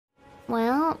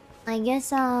Well, I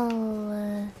guess I'll...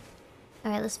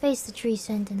 Alright, let's face the tree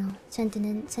sentinel.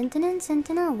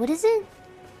 Sentinel? What is it?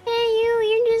 Hey,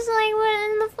 you're just like what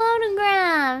in the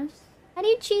photographs. How do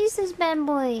you cheese this bad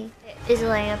boy? Is it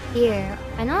like up here?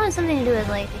 I know it has something to do with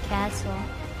like the castle.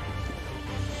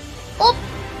 Oh!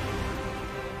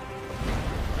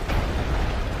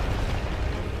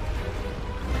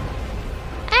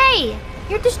 Hey!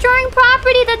 You're destroying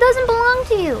property that doesn't belong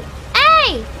to you!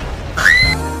 Hey!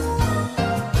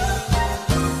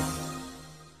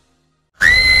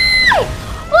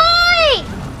 Wait!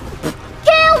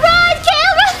 Kale, run!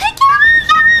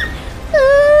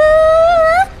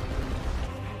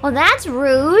 Well, that's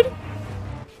rude.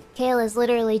 Kale is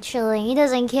literally chilling. He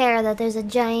doesn't care that there's a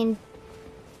giant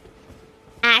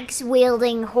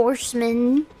axe-wielding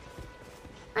horseman.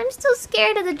 I'm still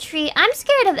scared of the tree. I'm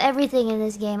scared of everything in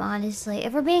this game, honestly.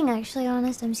 If we're being actually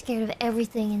honest, I'm scared of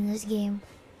everything in this game.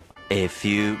 A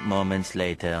few moments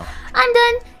later. I'm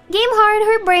done. Game hard,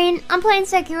 hurt brain. I'm playing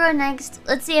Sekiro next.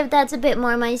 Let's see if that's a bit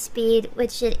more my speed,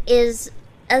 which it is,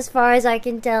 as far as I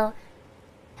can tell.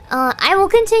 I will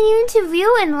continue to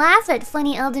view and laugh at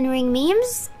funny Elden Ring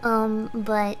memes.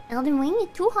 But Elden Ring is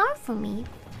too hard for me.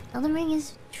 Elden Ring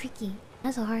is tricky.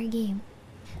 That's a hard game.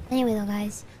 Anyway though,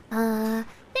 guys.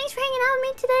 Thanks for hanging out with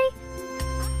me today.